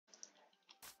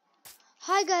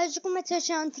Hi guys, welcome back to the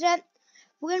channel. Today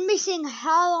we're going to be seeing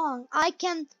how long I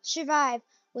can survive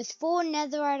with full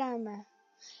netherite armor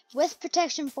with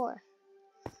protection 4.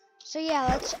 So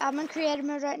yeah, I'm in creative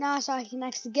mode right now so I can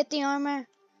actually get the armor.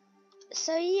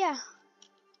 So yeah,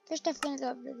 first off we're going to go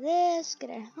over to this,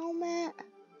 get a helmet,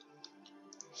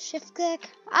 shift click.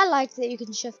 I like that you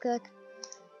can shift click.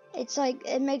 It's like,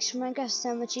 it makes Minecraft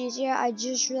so much easier. I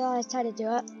just realized how to do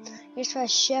it. You just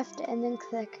press shift and then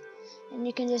click. And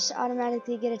you can just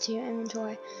automatically get it to your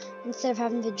inventory instead of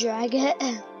having to drag it.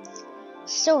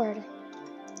 Sword.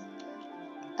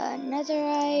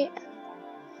 Netherite.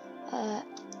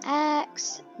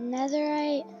 Axe.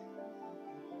 Netherite.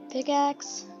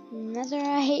 Pickaxe.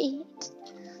 Netherite.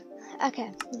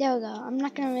 Okay, there we go. I'm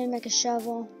not gonna really make a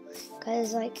shovel.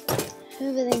 Because, like,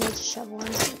 who really needs a shovel,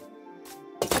 honestly?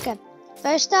 Okay,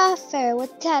 first off,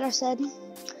 what the title said.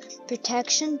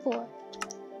 Protection 4.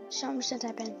 So I'm just gonna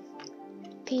type in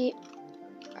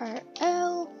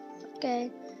PRL.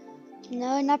 Okay.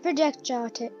 No, not projectile.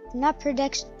 Not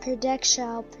protection,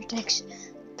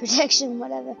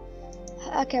 whatever.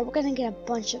 Okay, we're gonna get a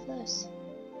bunch of those.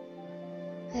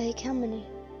 Like, how many?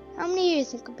 How many do you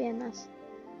think would be enough?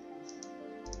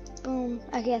 Boom.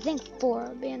 Okay, I think 4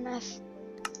 would be enough.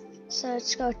 So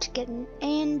let's go to get an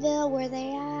anvil. Where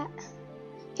they at?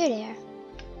 Here they are.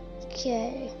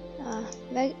 Okay.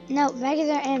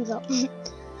 Regular anvil.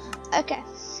 Okay,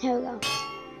 here we go.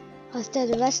 Let's throw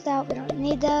the rest out. We don't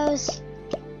need those.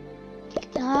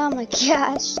 Oh my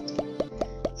gosh.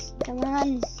 Come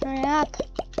on, hurry up.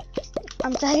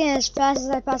 I'm taking it as fast as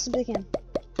I possibly can.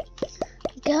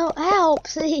 Go out,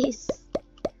 please.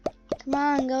 Come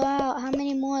on, go out. How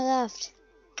many more left?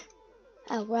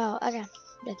 Oh, wow. Okay,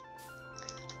 good.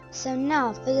 So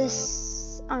now, for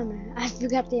this armor. I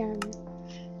forgot the armor.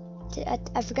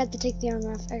 I forgot to take the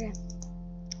armor off. Okay.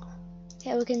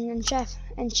 Yeah, we can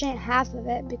enchant half of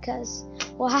it because,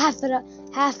 well, half of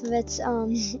it's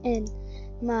in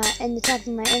the top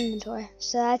of my inventory.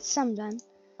 So that's some done.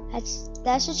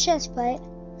 That's a chest plate.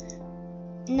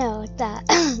 No, that.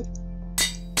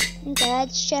 Okay,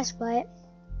 that's chest plate.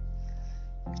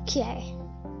 Okay.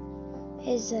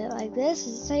 Is it like this?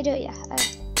 Is this how you do it? Yeah.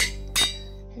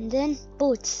 And then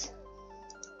boots.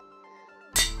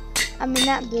 I mean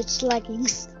not boots,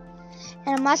 leggings.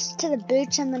 And also to the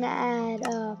boots, I'm gonna add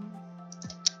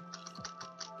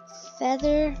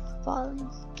feather falling.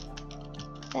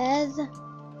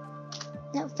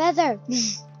 Feather.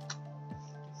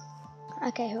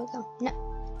 Okay, here we go. No,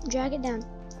 drag it down.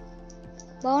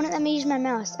 Won't it let me use my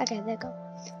mouse? Okay, there we go.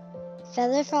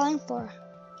 Feather falling 4.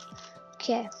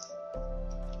 Okay.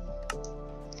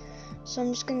 So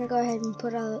I'm just gonna go ahead and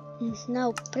put put it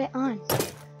on.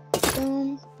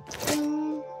 Boom,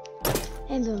 boom.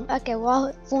 And boom. Okay, we're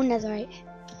all full netherite.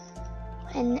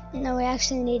 And now we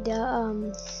actually need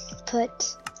to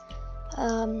put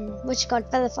what's called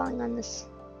feather falling on this.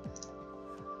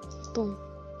 Boom.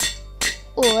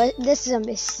 Oh, this is gonna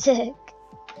be sick.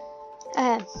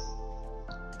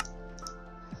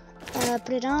 Put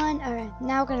it on. Alright,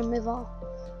 now we're gonna move all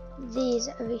these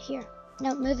over here.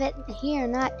 No, move it here,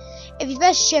 not. If you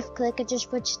press shift click, it just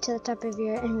puts you to the top of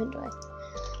your inventory.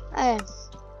 Alright.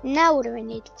 Now what do we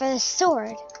need? For the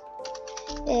sword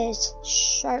is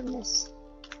sharpness.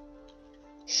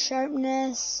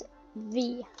 Sharpness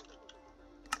V.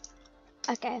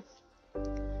 Okay.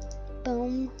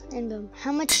 Boom and boom.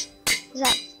 How much is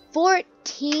that?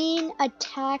 14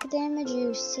 attack damage? Are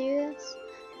you serious?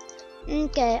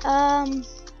 Okay,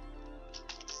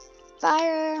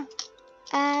 fire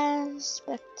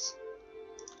aspect.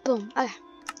 Boom. Okay.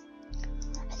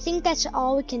 I think that's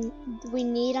all we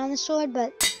need on the sword,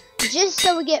 but just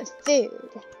so we get food,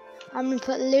 I'm gonna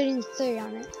put looting 3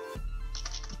 on it.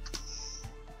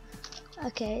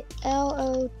 Okay,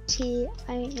 LOTING.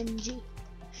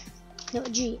 No,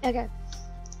 G. Okay,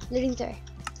 looting 3.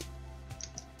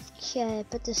 Okay,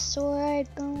 put the sword.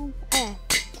 Boom. Okay.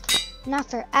 Now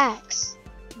for axe.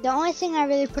 The only thing I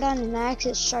really put on an axe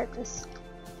is sharpness.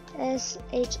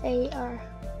 SHAR.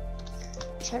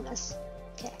 Sharpness.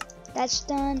 Okay, that's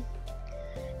done.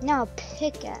 Now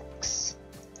pickaxe.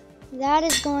 That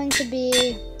is going to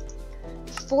be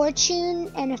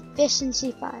fortune and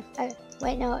efficiency 5.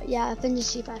 Wait, no, yeah,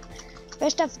 efficiency 5.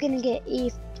 First off, we're gonna get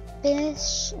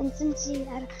efficiency.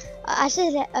 I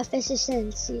said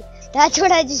efficiency. That's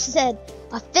what I just said.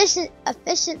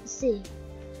 Efficiency.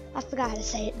 I forgot how to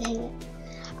say it, dang it.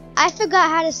 I forgot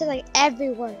how to say like every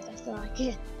word, I feel like.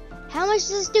 Yeah. How much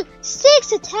does this do?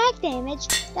 6 attack damage?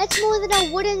 That's more than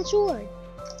a wooden sword.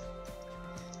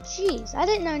 Jeez, I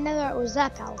didn't know netherite was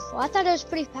that powerful. I thought it was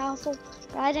pretty powerful,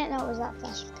 but I didn't know it was that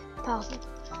powerful.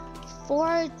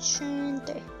 Fortune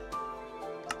 3.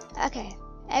 Okay,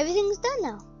 everything's done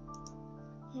now.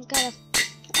 We gotta,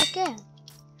 okay.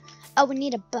 Oh, we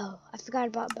need a bow. I forgot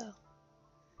about bow.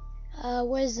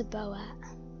 Where's the bow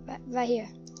at? Right here.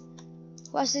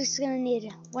 What's this gonna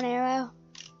need? One arrow.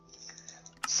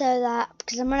 So that,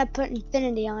 because I'm gonna put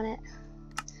infinity on it.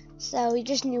 So we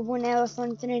just need one arrow for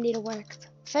infinity to work.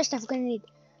 First off, we're gonna need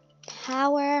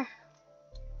power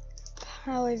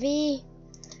V.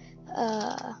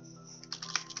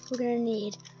 We're gonna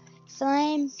need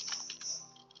flame.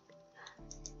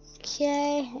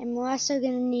 Okay, and we're also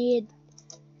gonna need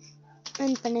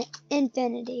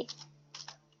infinity.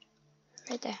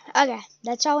 Right there. Okay,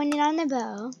 that's all we need on the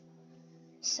bow.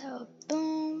 So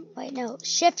boom. Wait, no,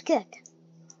 shift click.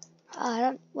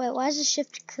 Wait, why is the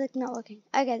shift click not working?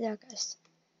 Okay, there it goes.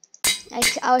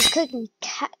 I was clicking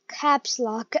caps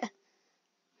lock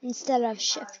instead of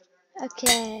shift.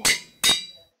 Okay.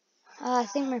 I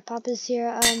think my papa's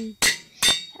here.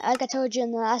 Like I told you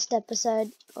in the last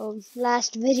episode, or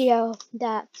last video,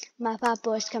 that my papa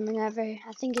was coming over.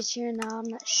 I think he's here now, I'm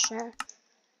not sure.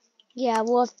 Yeah,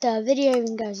 well, if the video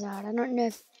even goes out, I don't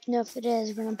know if it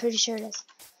is, but I'm pretty sure it is.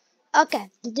 Okay,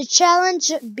 the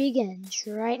challenge begins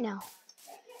right now.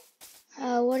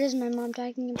 What is my mom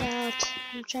talking about?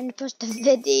 I'm trying to post a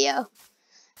video.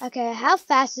 Okay, how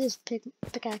fast is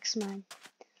pickaxe mine?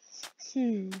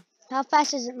 How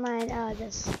fast is it mine?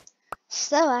 This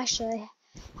slow actually.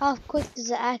 How quick does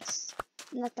it act?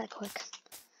 Not that quick.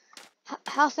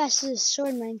 How fast is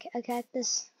sword mine? Okay,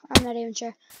 this I'm not even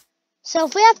sure. So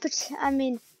if we have,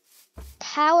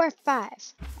 power 5.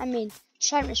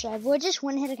 Sharpness 5. Will it just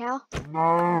one hit a cow?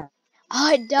 No.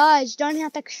 Oh, it does. You don't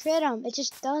have to crit them. It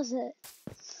just does it.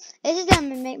 This is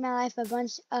gonna make my life a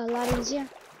lot easier.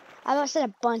 I about said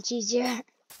a bunch easier.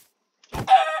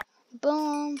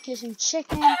 Boom. Here's some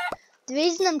chicken. The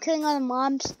reason I'm killing all the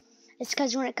mobs is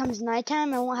because when it comes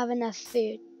nighttime, I won't have enough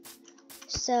food.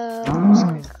 So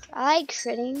I like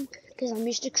critting because I'm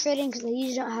used to critting because I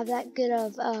usually don't have that good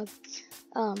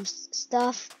of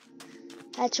stuff.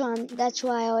 That's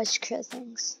why I always crit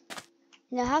things.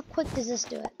 Now, how quick does this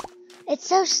do it? It's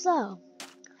so slow.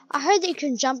 I heard that you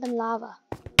can jump in lava.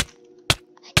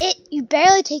 You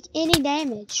barely take any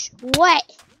damage. What?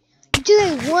 You do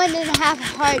like 1.5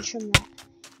 hearts from that.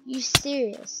 You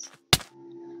serious?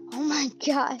 Oh my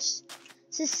gosh.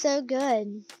 This is so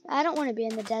good. I don't want to be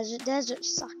in the desert.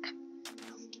 Deserts suck.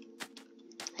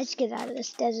 Let's get out of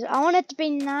this desert. I want it to be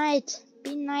night.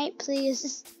 Be night,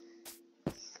 please.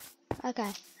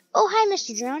 Okay. Oh, hi,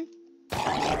 Mr. Drone.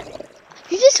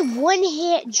 You just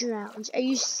one-hit drowned. Are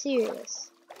you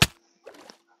serious?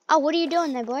 Oh, what are you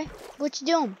doing there, boy? What you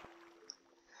doing?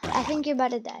 I think you're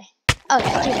about to die. Oh,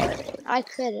 yeah, 2 hit. I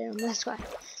critted him, that's why.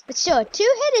 But still, a 2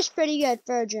 hit is pretty good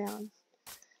for a drown.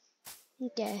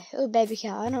 Okay. Oh, baby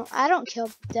cow. I don't kill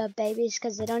the babies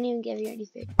because they don't even give you any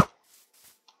food.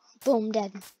 Boom,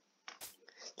 dead.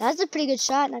 That's a pretty good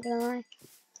shot, not gonna lie.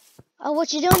 Oh,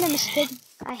 what you doing there, Mr. Pig?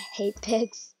 I hate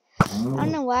pigs. I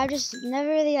don't know why, I just never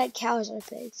really like cows or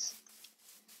pigs.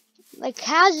 Like,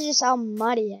 cows are just all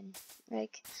muddy and,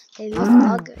 like, they look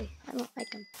ugly. I don't like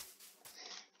them.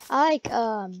 I like,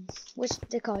 what's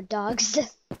they called, dogs.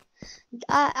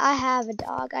 I have a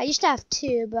dog. I used to have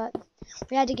 2, but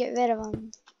we had to get rid of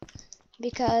him.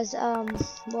 Because,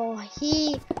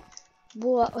 he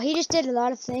just did a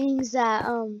lot of things that,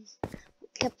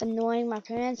 kept annoying my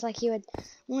parents. Like,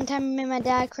 one time he made my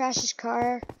dad crash his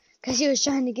car because he was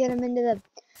trying to get him into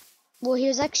he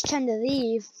was actually trying to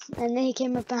leave, and then he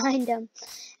came up behind him,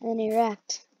 and then he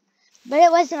wrecked. But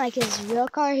it wasn't like his real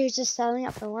car, he was just selling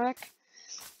it for work,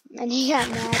 and he got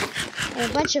mad, and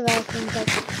a bunch of other things.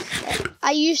 Like,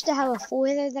 I used to have a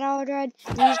 4-wheeler that I would ride,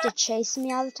 and he used to chase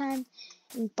me all the time,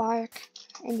 and bark,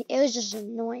 and it was just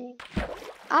annoying.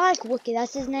 I like Wookie,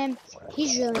 that's his name.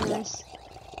 He's really nice.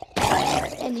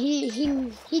 And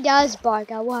he does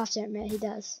bark, I will have to admit, he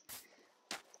does.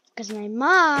 Because my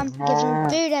mom gives him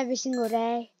food every single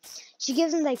day. She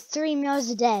gives him like 3 meals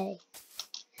a day.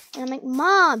 And I'm like,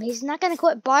 Mom, he's not going to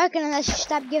quit barking unless you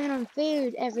stop giving him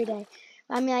food every day.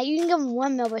 Like, you can give him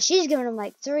 1 meal, but she's giving him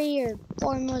like 3 or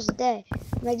 4 meals a day.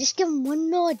 I'm like, just give him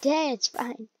 1 meal a day, it's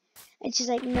fine. And she's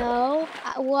like, no,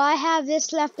 I have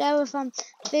this left over from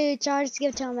food, so I'll just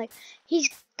give it to him. Like, he's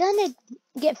going to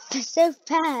get so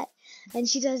fat. And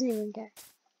she doesn't even care.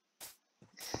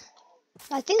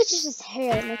 I think it's just his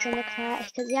hair that makes him look fat,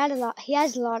 because he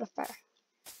has a lot of fur.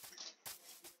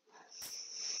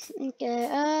 Okay,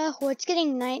 well, it's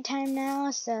getting nighttime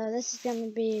now, so this is gonna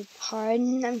be hard.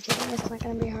 I'm kidding, it's not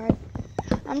gonna be hard.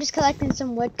 I'm just collecting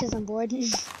some wood because I'm bored.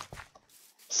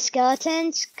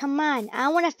 Skeletons, come on, I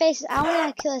wanna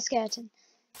kill a skeleton,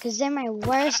 because they're my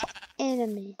worst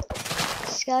enemy.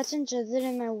 skeletons are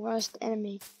literally my worst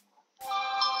enemy.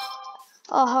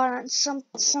 Oh, hold on.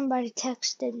 Somebody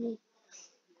texted me.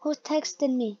 Who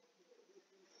texted me?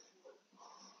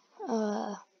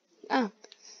 Oh. It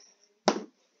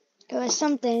was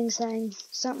something saying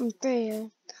something free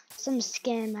or some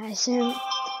scam, I assume.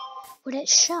 Would it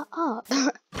shut up?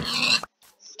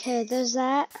 Okay, there's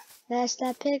that. That's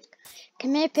that pig.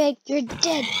 Come here, pig. You're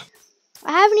dead.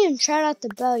 I haven't even tried out the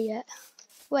bow yet.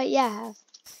 Wait, yeah, I have.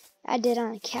 I did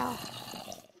on a cow.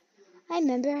 I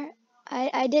remember.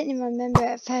 I didn't even remember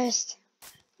at first.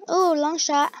 Oh, long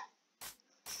shot.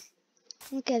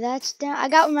 Okay, that's down. I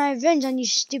got my revenge on you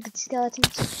stupid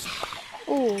skeletons.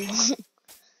 Oh, this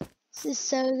is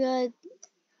so good.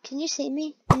 Can you see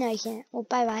me? No, you can't. Well,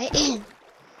 bye-bye.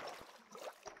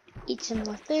 Eat some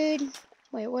more food.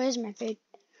 Wait, where's my food?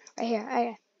 Right here.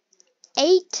 Okay.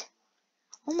 8.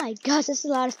 Oh my gosh, that's a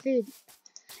lot of food.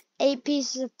 8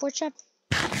 pieces of pork chop.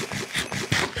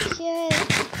 Okay.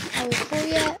 Are we full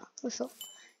yet? We're full.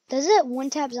 Does it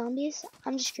one-tap zombies?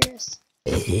 I'm just curious.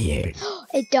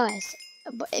 It does.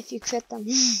 But if you crit them.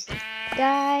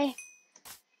 Die.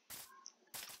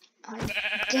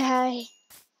 Die.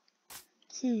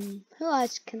 Who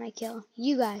else can I kill?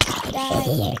 You guys.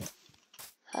 Die.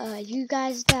 You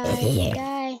guys die.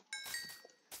 Die.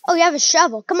 Oh, you have a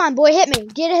shovel. Come on, boy. Hit me.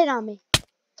 Get a hit on me.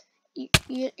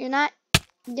 You're not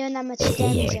doing that much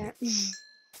damage there.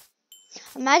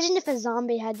 Imagine if a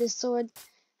zombie had this sword.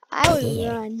 I would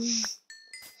run.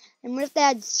 And what if they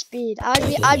had speed?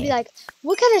 I'd be like,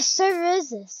 what kind of server is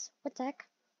this? What the heck?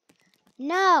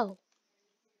 No.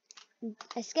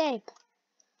 Escape.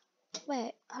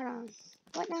 Wait, hold on.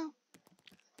 What now?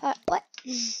 What? What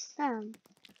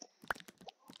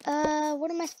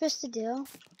am I supposed to do?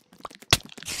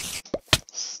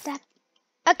 Step.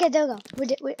 Okay, there we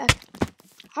go. Okay.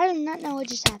 I do not know what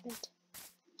just happened.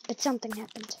 But something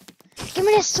happened. Give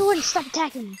me that sword and stop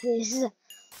attacking me, please.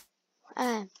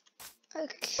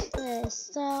 Okay,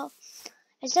 so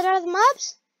is that all the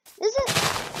mobs? Is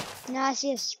it? No, I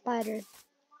see a spider.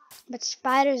 But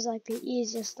spider's like the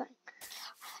easiest thing.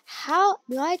 How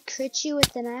do I crit you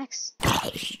with an axe?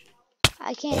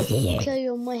 I can't kill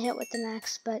you in one hit with an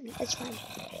axe, but it's fine.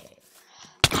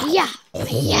 Yeah!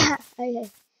 Yeah!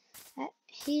 Okay.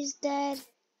 He's dead.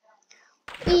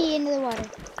 Wee, into the water.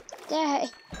 Die.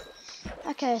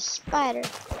 Okay, spider.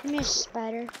 Come here,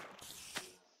 spider.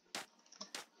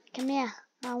 Come here.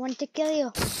 I want to kill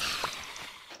you.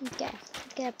 Okay.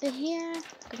 Get up in here.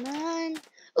 Come on.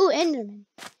 Ooh, Enderman.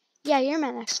 Yeah, you're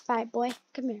my next fight, boy.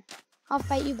 Come here. I'll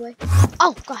fight you, boy.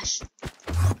 Oh, gosh.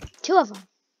 2 of them.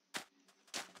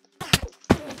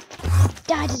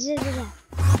 Die,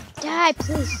 die,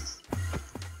 please.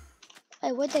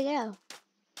 Wait, where'd they go?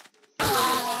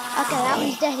 Okay, that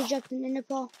one's dead. He dropped an ender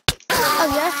pearl. Oh,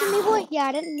 you're after me, boy? Yeah,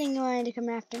 I didn't think you wanted to come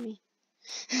after me.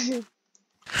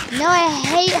 No, I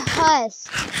hate husks.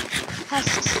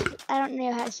 Husks. I don't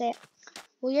know how to say it.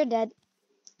 Well, you're dead.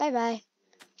 Bye-bye.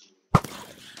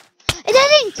 It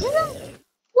didn't kill him?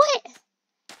 What?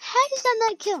 How does that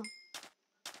not kill him?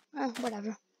 Oh,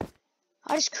 whatever.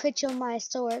 I'll just crit you with my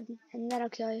sword, and that'll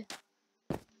kill you.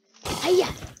 Hiya!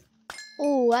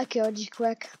 Oh, I killed you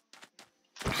quick.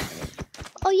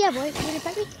 Oh, yeah, boy. You gonna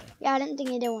fight me? Yeah, I didn't think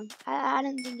you did one. I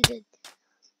didn't think you did.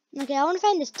 Okay, I want to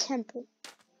find this temple.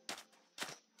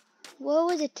 Where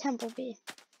would the temple be?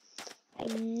 I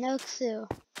have no clue.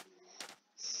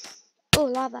 Oh,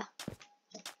 lava.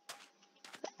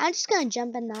 I'm just gonna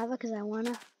jump in lava because I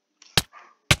wanna.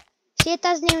 See, it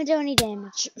doesn't even do any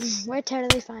damage. We're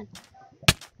totally fine.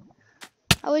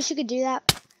 I wish you could do that.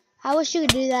 I wish you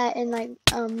could do that in like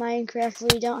Minecraft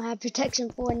where you don't have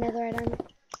protection for netherite armor.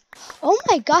 Oh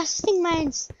my gosh, this thing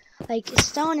mines like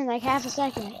stone in like half a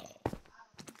second.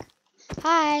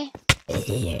 Hi.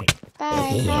 Bye.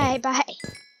 Hi. Bye.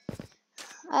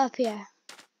 Up here.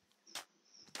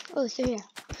 Oh, through here.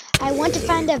 I want to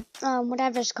find a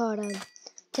whatever it's called, a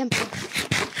temple.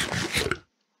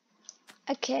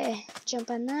 Okay,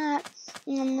 jump on that.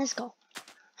 Let's go.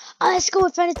 Oh, let's go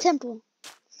and find a temple.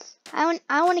 I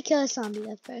want to kill a zombie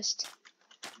up first.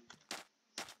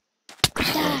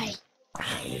 Die.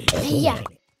 Yeah.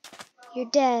 You're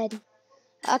dead.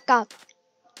 Up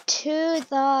to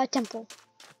the temple.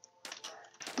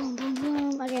 Boom, boom,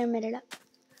 boom. Okay, I made it up.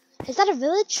 Is that a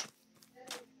village?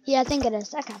 Yeah, I think it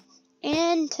is. Okay.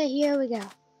 Into here we go.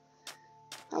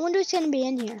 I wonder what's going to be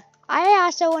in here. I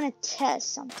also want to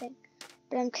test something.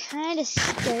 But I'm kind of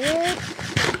scared.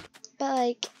 But,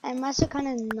 like, I'm also kind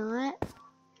of not.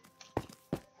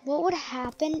 What would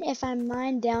happen if I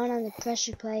mined down on the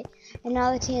pressure plate and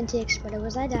all the TNT exploded?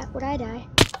 Would I die?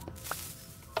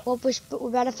 Well, we're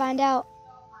about to find out.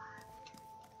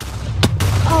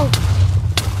 Oh.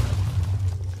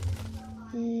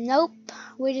 Nope,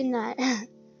 we did not.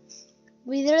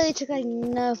 We literally took like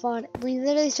no fault. We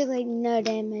literally took like no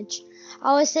damage.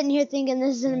 I was sitting here thinking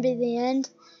this is gonna be the end,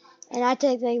 and I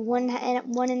took like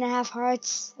 1.5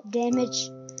 hearts of damage.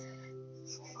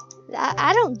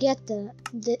 I don't get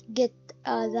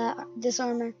this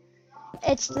armor.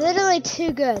 It's literally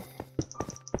too good.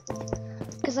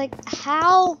 Cause like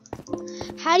how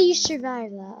do you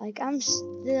survive that? Like I'm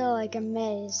still like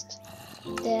amazed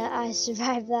that I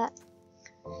survived that.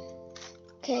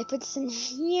 Okay, put this in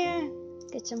here.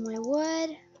 Get some more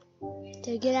wood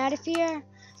to get out of here.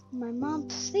 My mom,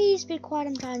 please be quiet.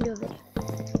 I'm trying to do a video.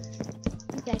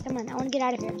 Okay, come on. I want to get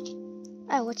out of here.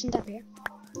 Oh, what's in top here?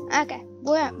 Okay,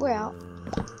 we're out.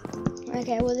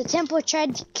 Okay, well the temple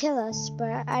tried to kill us, but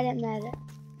I didn't let it.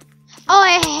 Oh,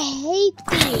 I hate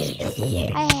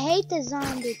these. I hate the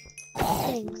zombie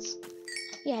things.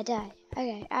 Yeah, die.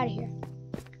 Okay, out of here.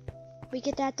 We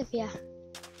get that to fear.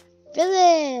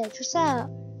 Village, what's up?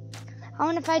 I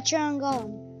want to fight your own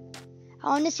golem. I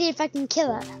want to see if I can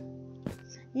kill it.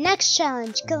 Next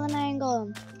challenge, kill an iron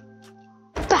golem.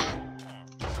 Bah!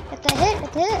 If that hit,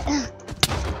 if that hit.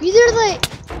 You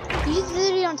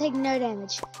literally don't take no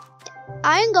damage.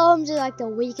 Iron golems are like the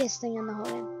weakest thing in the whole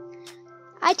game.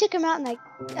 I took him out in like,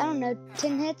 I don't know,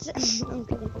 10 hits. I'm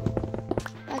kidding.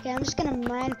 Okay, I'm just gonna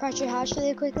mine apart your house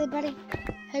really quickly, buddy.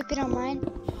 Hope you don't mind.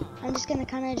 I'm just gonna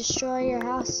kind of destroy your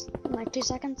house in like 2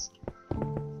 seconds.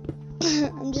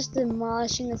 I'm just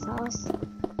demolishing this house.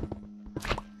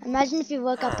 Imagine if you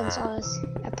woke up and saw this.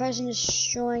 A person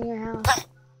destroying your house.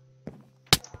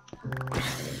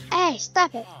 Hey,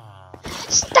 stop it.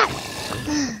 Stop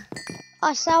it.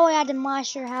 Oh, sorry I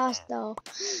demolished your house though.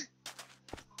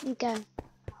 Okay.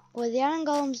 Well, the iron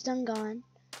golem's done gone.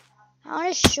 I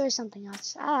want to show you something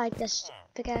else. I like this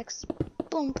pickaxe.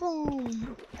 Boom,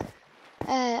 boom.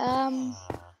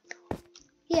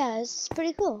 Yeah, it's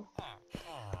pretty cool.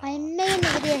 I made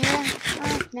a video here.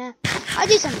 Nah. I'll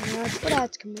do something else. What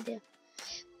else can we do?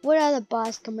 What other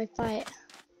boss can we fight?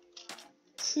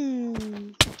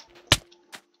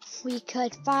 We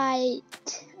could fight.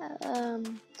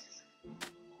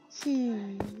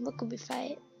 What could we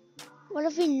fight? What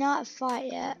if we not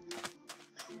fight yet?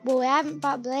 Well, we haven't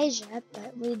fought Blaze yet,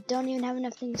 but we don't even have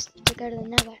enough things to go to the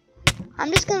nether.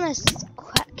 I'm just gonna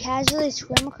casually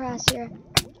swim across here.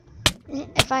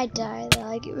 If I die, though,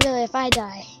 like really, if I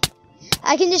die,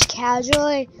 I can just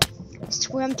casually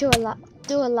swim to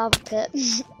through a lava pit,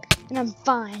 and I'm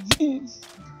fine.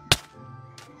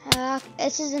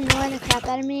 This is annoying the crap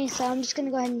out of me, so I'm just gonna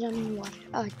go ahead and jump in the water.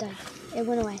 Oh, it died. It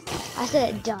went away. I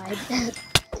said it died. It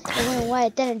went away.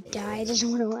 It didn't die. It just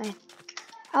went away.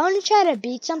 I want to try to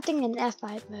beat something in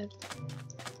F5 mode.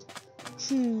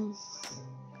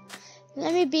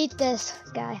 Let me beat this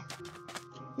guy.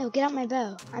 No, get out my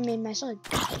bow. I mean my sword.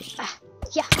 Ah,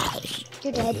 yeah.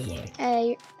 You're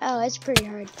dead. Oh, it's pretty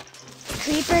hard.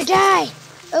 Creeper, die!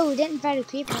 Oh, didn't fight a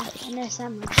creeper. I know that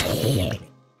much.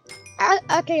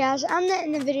 Okay, guys, I'm not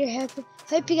in the video.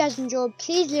 Hope you guys enjoyed.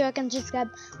 Please like and subscribe.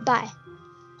 Bye.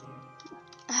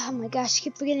 Oh my gosh, I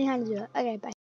keep forgetting how to do it. Okay, bye.